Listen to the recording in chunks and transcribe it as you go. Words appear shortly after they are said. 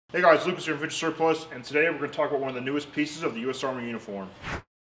Hey guys, Lucas here from Vintage Surplus, and today we're going to talk about one of the newest pieces of the U.S. Army uniform.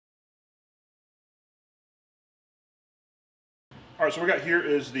 Alright, so what we got here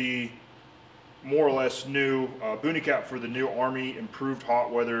is the more or less new Boonie cap for the new Army Improved Hot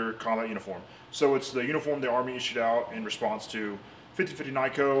Weather Combat Uniform. So it's the uniform the Army issued out in response to 50-50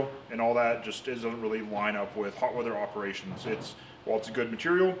 NICO and all that. Just doesn't really line up with hot weather operations. While it's a good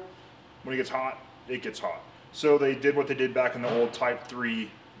material, when it gets hot, it gets hot. So they did what they did back in the old Type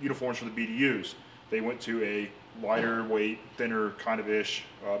 3 uniforms for the BDUs. They went to a lighter weight, thinner kind of ish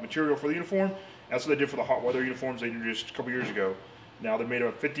material for the uniform. That's what they did for the hot weather uniforms they introduced a couple years ago. Now they're made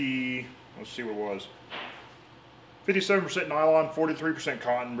of 50, let's see what it was, 57% nylon, 43%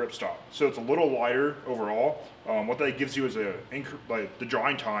 cotton ripstop. So it's a little lighter overall. What that gives you is like the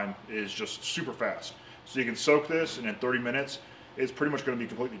drying time is just super fast. So you can soak this, and in 30 minutes, it's pretty much going to be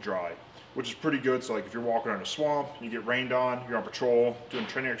completely dry, which is pretty good. So like if you're walking on a swamp, you get rained on, you're on patrol, doing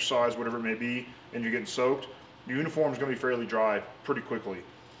training exercise, whatever it may be, and you're getting soaked, your uniform is going to be fairly dry pretty quickly.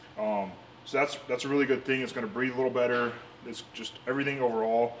 So that's a really good thing. It's going to breathe a little better. It's just everything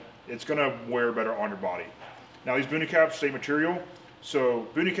overall. It's going to wear better on your body. Now these Boonie caps, same material. So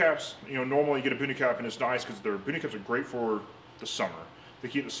Boonie caps, normally you get a Boonie cap and it's nice because their Boonie caps are great for the summer. They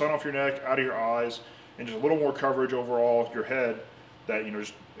keep the sun off your neck, out of your eyes, and just a little more coverage overall your head. That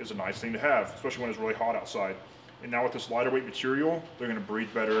just is a nice thing to have, especially when it's really hot outside. And now with this lighter weight material, they're going to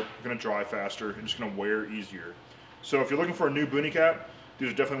breathe better, they're going to dry faster, and just going to wear easier. So if you're looking for a new Boonie cap, these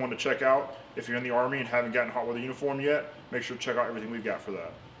are definitely one to check out. If you're in the Army and haven't gotten a hot weather uniform yet, make sure to check out everything we've got for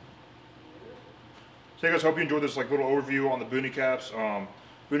that. So hey guys, hope you enjoyed this little overview on the Boonie caps.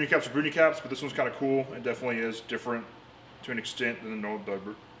 Boonie caps are Boonie caps, but this one's kind of cool. It definitely is different to an extent than the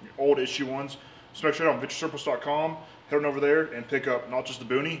old issue ones. So make sure to head on VintageSurplus.com, head on over there and pick up not just the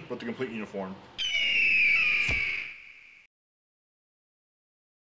Boonie, but the complete uniform.